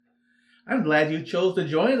I'm glad you chose to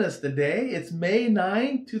join us today. It's May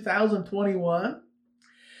 9, 2021,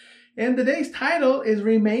 and today's title is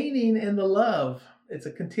Remaining in the Love. It's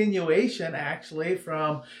a continuation, actually,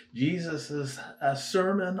 from Jesus'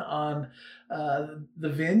 sermon on the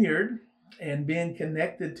vineyard and being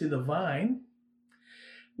connected to the vine.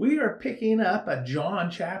 We are picking up at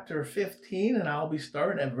John chapter 15, and I'll be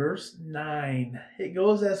starting at verse 9. It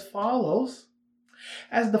goes as follows: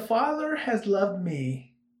 As the Father has loved me,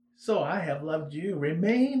 so I have loved you.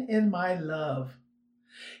 Remain in my love.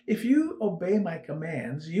 If you obey my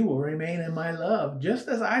commands, you will remain in my love, just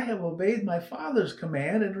as I have obeyed my Father's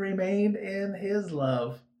command and remained in his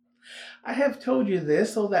love. I have told you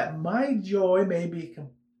this so that my joy may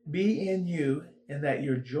be in you and that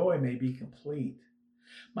your joy may be complete.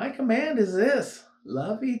 My command is this: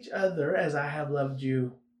 love each other as I have loved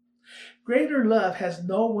you. Greater love has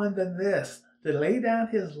no one than this, to lay down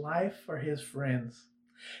his life for his friends.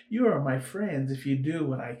 You are my friends if you do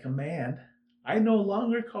what I command. I no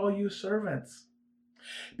longer call you servants,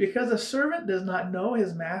 because a servant does not know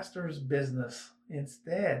his master's business.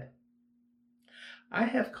 Instead, I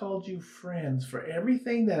have called you friends, for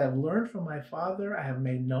everything that I've learned from my Father I have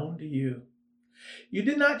made known to you. You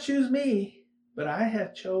did not choose me, but I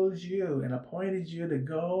have chose you and appointed you to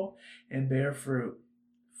go and bear fruit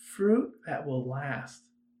that will last.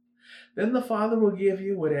 Then the Father will give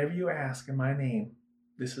you whatever you ask in my name.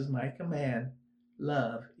 This is my command: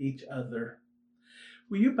 love each other.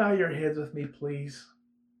 Will you bow your heads with me, please?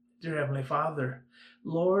 Dear Heavenly Father,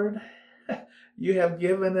 Lord, you have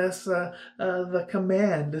given us the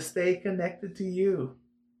command to stay connected to you.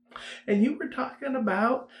 And you were talking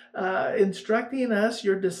about instructing us,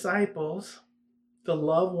 your disciples, to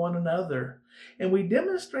love one another. And we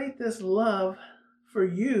demonstrate this love for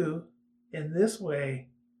you in this way,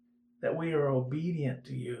 that we are obedient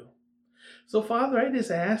to you. So, Father, I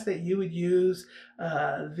just ask that you would use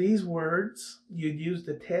these words, you'd use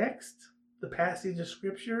the text, the passage of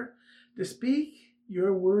Scripture, to speak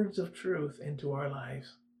your words of truth into our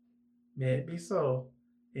lives. May it be so.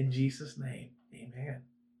 In Jesus' name, amen.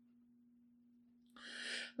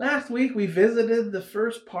 Last week, we visited the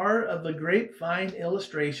first part of the grapevine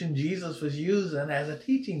illustration Jesus was using as a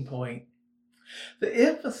teaching point. The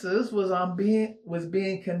emphasis was on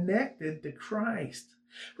being connected to Christ,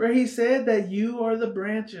 where he said that you are the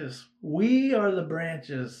branches, we are the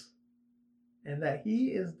branches, and that he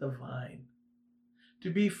is the vine. To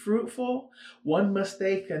be fruitful, one must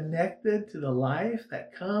stay connected to the life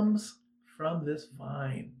that comes from this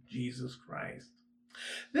vine, Jesus Christ.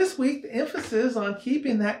 This week, the emphasis on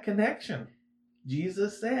keeping that connection.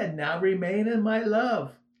 Jesus said, now remain in my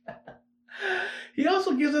love. He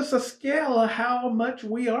also gives us a scale of how much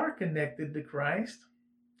we are connected to Christ.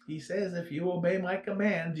 He says, if you obey my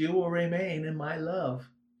commands, you will remain in my love.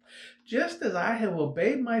 Just as I have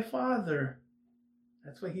obeyed my Father.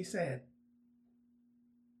 That's what he said.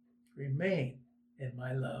 Remain in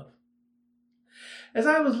my love. As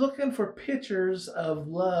I was looking for pictures of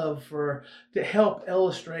love to help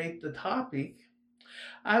illustrate the topic,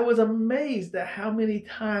 I was amazed at how many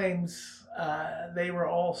times they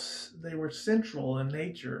were central in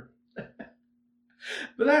nature.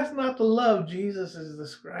 But that's not the love Jesus is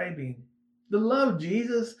describing. The love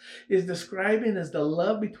Jesus is describing is the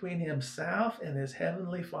love between himself and his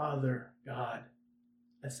heavenly Father, God.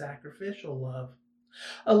 A sacrificial love.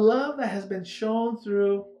 A love that has been shown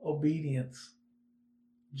through obedience.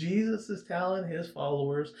 Jesus is telling his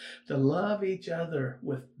followers to love each other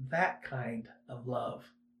with that kind of love.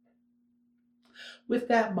 With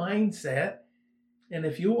that mindset, and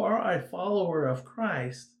if you are a follower of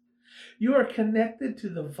Christ, you are connected to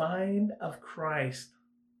the vine of Christ.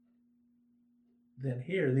 Then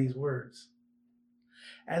hear these words.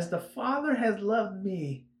 As the Father has loved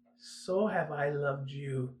me, so have I loved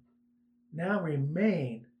you. Now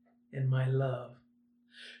remain in my love.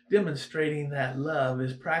 Demonstrating that love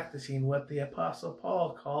is practicing what the Apostle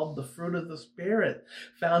Paul called the fruit of the Spirit,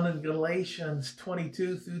 found in Galatians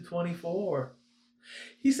 22 through 24.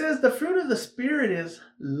 He says the fruit of the Spirit is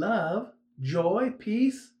love, joy,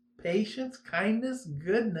 peace, patience, kindness,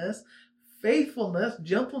 goodness, faithfulness,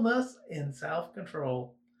 gentleness, and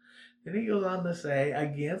self-control. Then he goes on to say,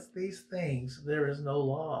 against these things there is no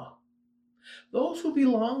law. Those who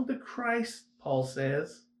belong to Christ, Paul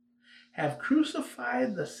says, have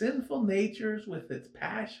crucified the sinful natures with its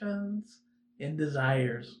passions and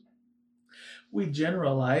desires. We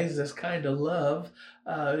generalize this kind of love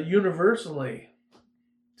universally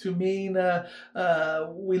to mean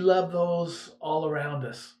we love those all around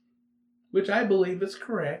us, which I believe is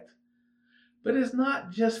correct, but it's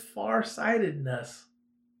not just far-sightedness.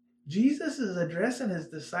 Jesus is addressing his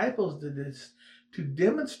disciples to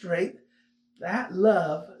demonstrate that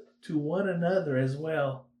love to one another as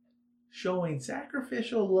well, showing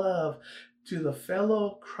sacrificial love to the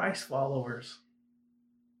fellow Christ followers.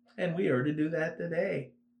 And we are to do that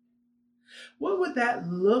today. What would that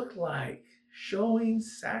look like, showing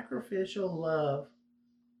sacrificial love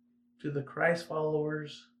to the Christ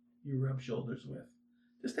followers you rub shoulders with?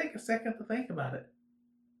 Just take a second to think about it.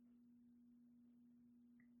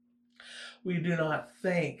 We do not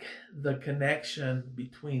think the connection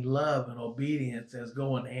between love and obedience as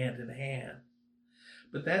going hand in hand.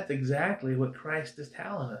 But that's exactly what Christ is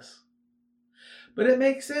telling us. But it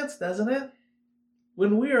makes sense, doesn't it?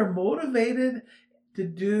 When we are motivated to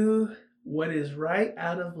do what is right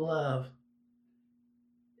out of love,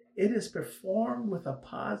 it is performed with a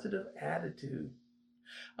positive attitude,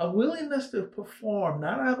 a willingness to perform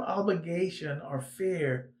not out of obligation or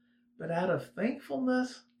fear, but out of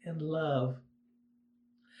thankfulness and love.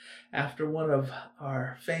 After one of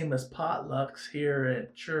our famous potlucks here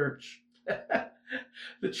at church,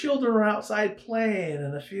 the children were outside playing,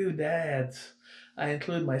 and a few dads, I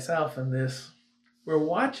include myself in this, were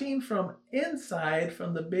watching from inside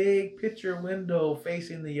from the big picture window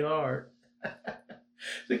facing the yard.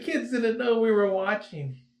 The kids didn't know we were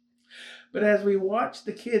watching. But as we watched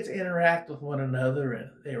the kids interact with one another,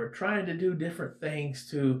 and they were trying to do different things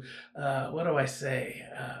to, to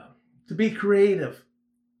be creative.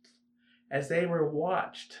 As they were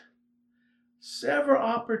watched, several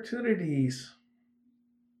opportunities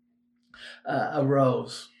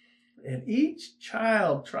arose. And each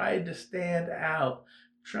child tried to stand out,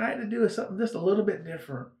 tried to do something just a little bit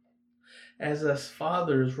different. As us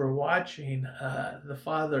fathers were watching, the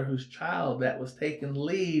father whose child that was taking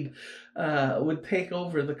lead would take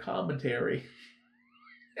over the commentary.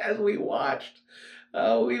 As we watched,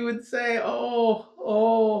 we would say,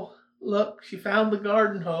 oh, look, she found the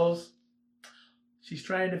garden hose. She's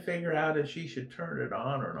trying to figure out if she should turn it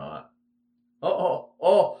on or not.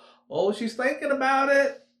 Oh, she's thinking about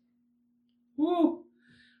it. Woo.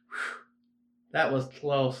 That was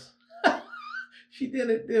close. She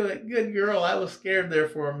didn't do it. Good girl. I was scared there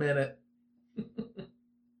for a minute.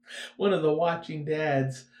 One of the watching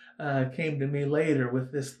dads came to me later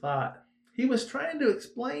with this thought. He was trying to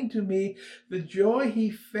explain to me the joy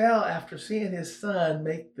he felt after seeing his son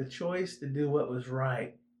make the choice to do what was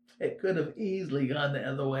right. It could have easily gone the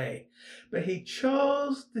other way, but he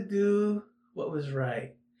chose to do what was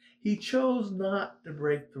right. He chose not to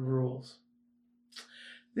break the rules.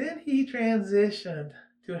 Then he transitioned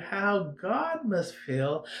to how God must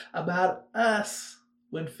feel about us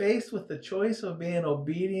when faced with the choice of being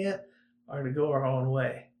obedient or to go our own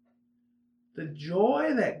way. The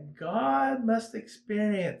joy that God must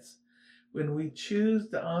experience when we choose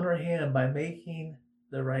to honor him by making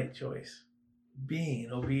the right choice,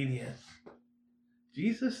 being obedient.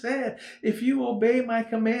 Jesus said, if you obey my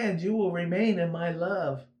commands, you will remain in my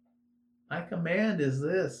love. My command is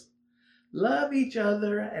this: love each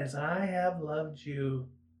other as I have loved you.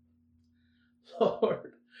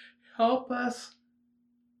 Lord, help us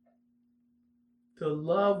to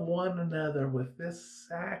love one another with this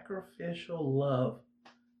sacrificial love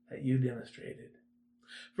that you demonstrated.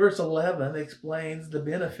 Verse 11 explains the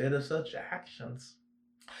benefit of such actions.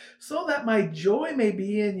 So that my joy may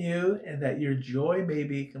be in you and that your joy may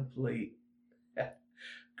be complete.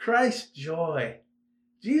 Christ's joy.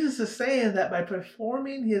 Jesus is saying that by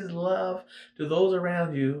performing his love to those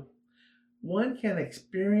around you, one can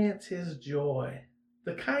experience his joy.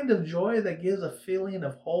 The kind of joy that gives a feeling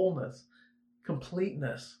of wholeness,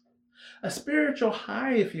 completeness, a spiritual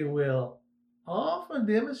high, if you will, often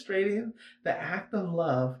demonstrating the act of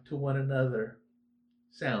love to one another.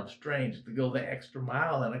 Sounds strange to go the extra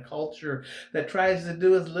mile in a culture that tries to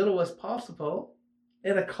do as little as possible,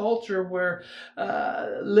 in a culture where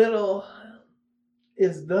little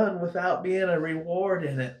is done without being a reward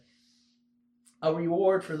in it, a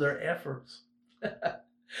reward for their efforts.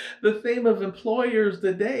 The theme of employers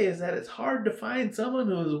today is that it's hard to find someone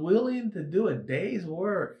who is willing to do a day's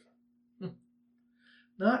work.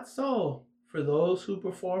 Not so for those who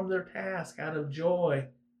perform their task out of joy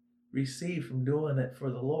received from doing it for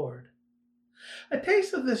the Lord. A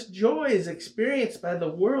taste of this joy is experienced by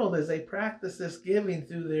the world as they practice this giving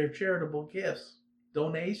through their charitable gifts,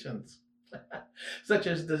 donations, such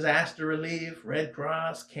as disaster relief, Red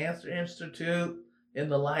Cross, Cancer Institute, and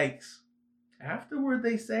the likes. Afterward,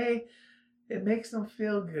 they say it makes them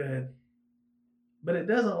feel good. But it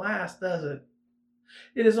doesn't last, does it?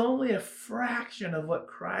 It is only a fraction of what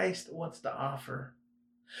Christ wants to offer.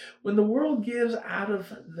 When the world gives out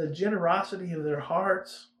of the generosity of their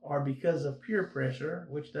hearts or because of peer pressure,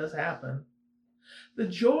 which does happen, the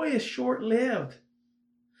joy is short-lived.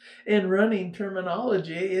 In running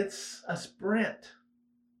terminology, it's a sprint.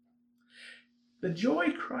 The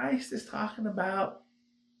joy Christ is talking about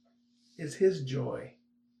is his joy.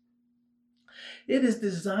 It is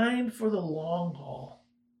designed for the long haul.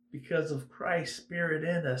 Because of Christ's Spirit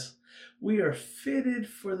in us, we are fitted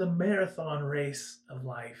for the marathon race of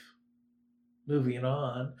life. Moving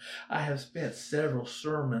on, I have spent several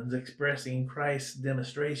sermons expressing Christ's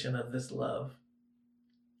demonstration of this love,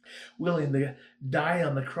 willing to die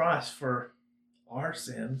on the cross for our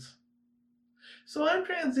sins. So I'm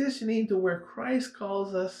transitioning to where Christ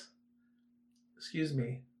calls those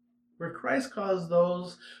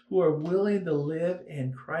who are willing to live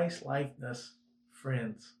in Christ-likeness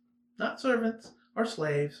friends. Not servants or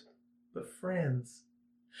slaves, but friends.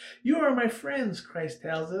 You are my friends, Christ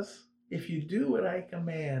tells us, if you do what I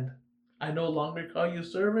command. I no longer call you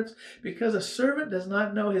servants, because a servant does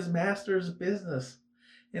not know his master's business.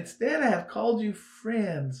 Instead, I have called you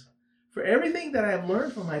friends. For everything that I have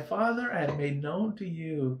learned from my Father, I have made known to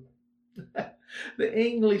you. The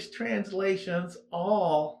English translations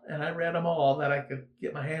all, and I read them all that I could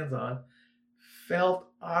get my hands on, felt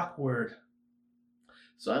awkward.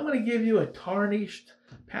 So I'm going to give you a tarnished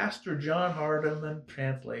Pastor John Hardiman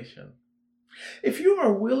translation. If you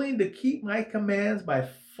are willing to keep my commands by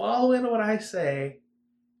following what I say,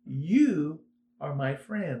 you are my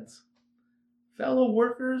friends, fellow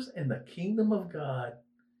workers in the kingdom of God.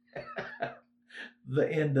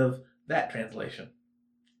 The end of that translation.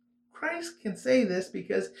 Christ can say this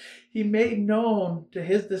because he made known to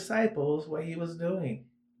his disciples what he was doing,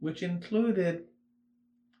 which included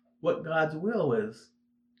what God's will is.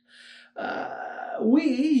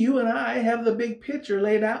 You and I, have the big picture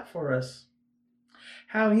laid out for us.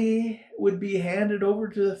 How he would be handed over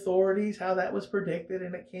to the authorities, how that was predicted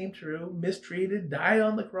and it came true, mistreated, die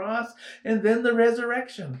on the cross, and then the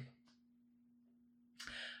resurrection.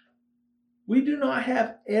 We do not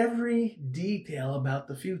have every detail about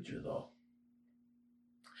the future, though.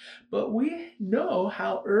 But we know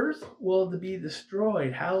how earth will be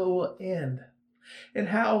destroyed, how it will end, and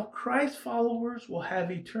how Christ's followers will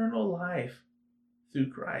have eternal life through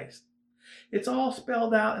Christ. It's all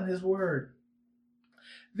spelled out in his word.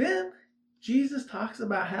 Then Jesus talks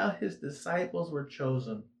about how his disciples were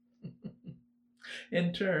chosen.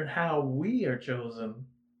 In turn, how we are chosen.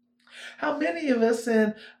 How many of us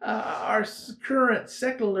in our current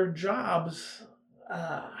secular jobs,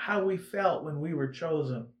 how we felt when we were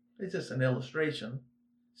chosen. It's just an illustration.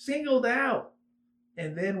 Singled out,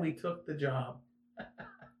 and then we took the job.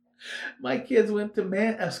 My kids went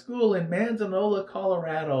to a school in Manzanola,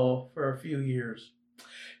 Colorado for a few years.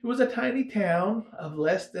 It was a tiny town of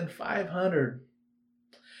less than 500.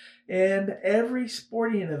 And every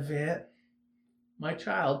sporting event my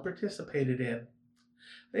child participated in.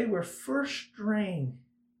 They were first string.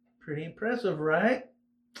 Pretty impressive, right?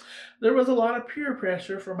 There was a lot of peer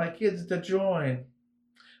pressure for my kids to join.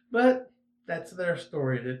 But that's their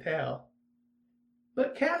story to tell.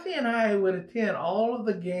 But Kathy and I would attend all of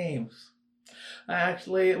the games.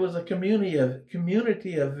 Actually, it was a community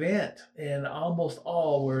event, and almost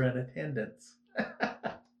all were in attendance.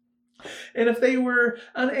 And if they were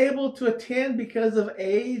unable to attend because of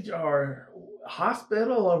age or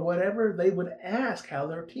hospital or whatever, they would ask how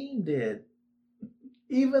their team did.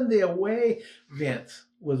 Even the away events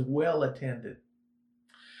was well attended.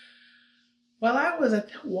 While I was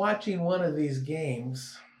watching one of these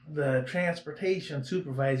games, the transportation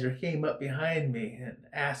supervisor came up behind me and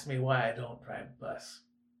asked me why I don't drive a bus.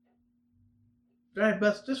 Drive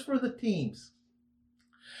bus just for the teams.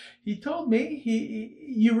 He told me,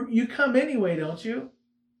 you come anyway, don't you?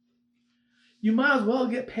 You might as well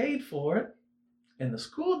get paid for it. And the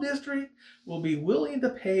school district will be willing to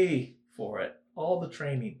pay for it, all the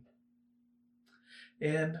training.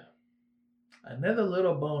 And another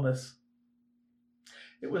little bonus.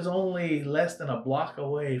 It was only less than a block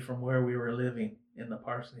away from where we were living in the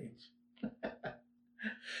parsonage.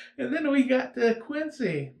 And then we got to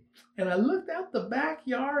Quincy, and I looked out the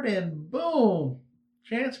backyard, and boom,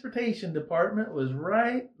 transportation department was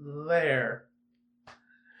right there.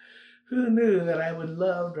 Who knew that I would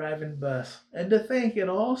love driving bus? And to think it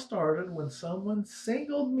all started when someone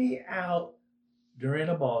singled me out during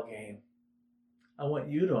a ball game. I want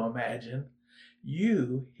you to imagine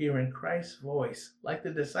you hearing Christ's voice like the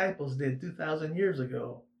disciples did 2,000 years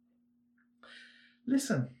ago.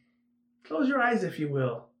 Listen, close your eyes if you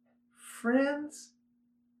will. Friends,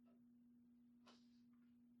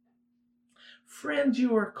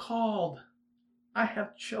 you are called I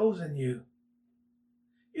have chosen you.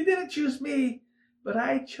 You didn't choose me, but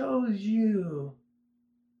I chose you.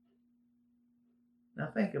 Now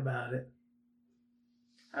think about it.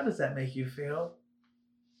 How does that make you feel?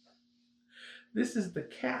 This is the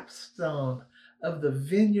capstone of the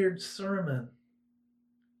Vineyard Sermon.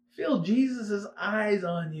 Feel Jesus' eyes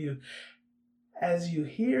on you as you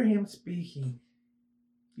hear him speaking.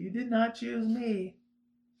 You did not choose me,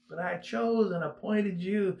 but I chose and appointed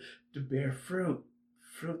you to bear fruit,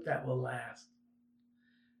 fruit that will last.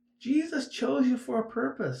 Jesus chose you for a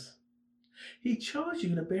purpose. He chose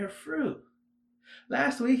you to bear fruit.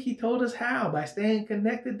 Last week, he told us how, by staying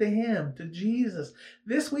connected to him, to Jesus.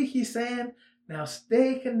 This week, he's saying, now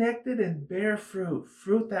stay connected and bear fruit,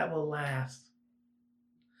 fruit that will last.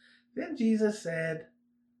 Then Jesus said,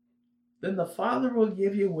 then the Father will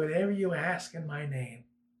give you whatever you ask in my name.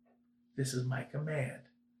 This is my command.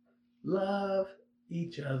 Love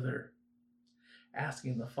each other.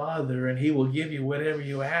 Asking the Father and he will give you whatever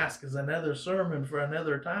you ask is another sermon for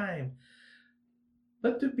another time.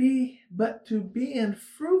 But to be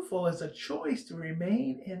fruitful is a choice to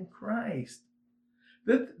remain in Christ.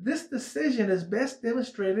 This decision is best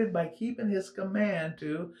demonstrated by keeping his command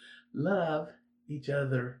to love each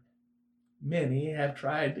other. Many have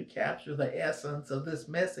tried to capture the essence of this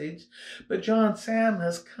message, but John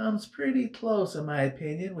Samnes comes pretty close, in my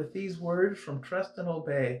opinion, with these words from Trust and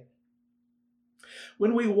Obey.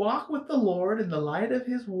 When we walk with the Lord in the light of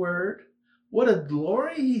his word, what a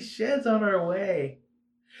glory he sheds on our way.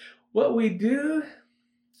 While we do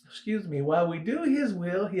his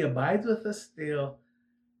will, he abides with us still,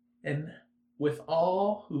 and with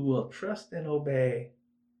all who will trust and obey.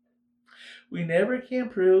 We never can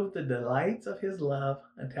prove the delights of his love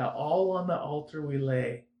until all on the altar we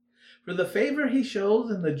lay. For the favor he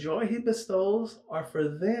shows and the joy he bestows are for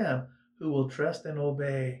them who will trust and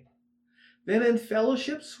obey. Then in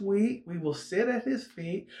fellowship sweet we will sit at his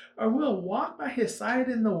feet, or we'll walk by his side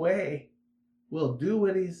in the way. What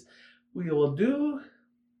he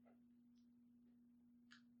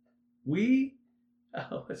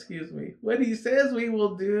says we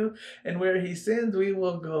will do, and where he sends we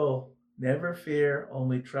will go. Never fear,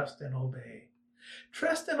 only trust and obey.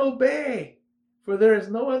 Trust and obey, for there is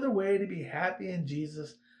no other way to be happy in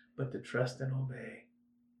Jesus but to trust and obey.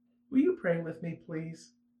 Will you pray with me,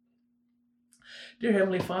 please? Dear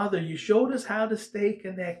Heavenly Father, you showed us how to stay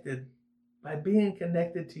connected by being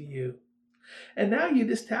connected to you. And now you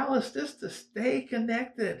just tell us just to stay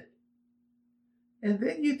connected. And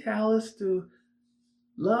then you tell us to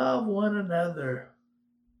love one another.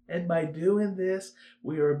 And by doing this,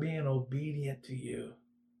 we are being obedient to you.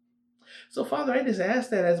 So, Father, I just ask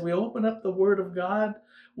that as we open up the Word of God,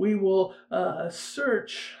 we will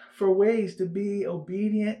search for ways to be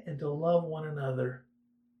obedient and to love one another.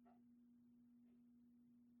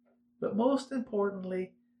 But most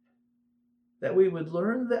importantly, that we would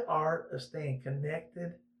learn the art of staying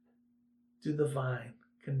connected to the vine,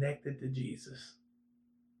 connected to Jesus.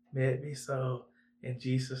 May it be so. In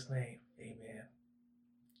Jesus' name, amen.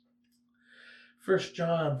 1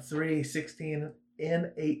 John 3:16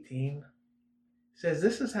 and 18 says,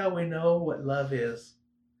 this is how we know what love is.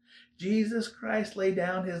 Jesus Christ laid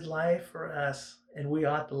down his life for us, and we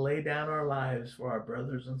ought to lay down our lives for our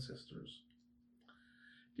brothers and sisters.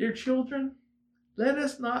 Dear children, let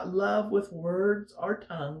us not love with words or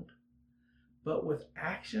tongue, but with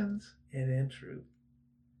actions and in truth.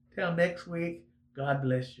 Till next week, God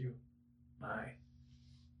bless you. Bye.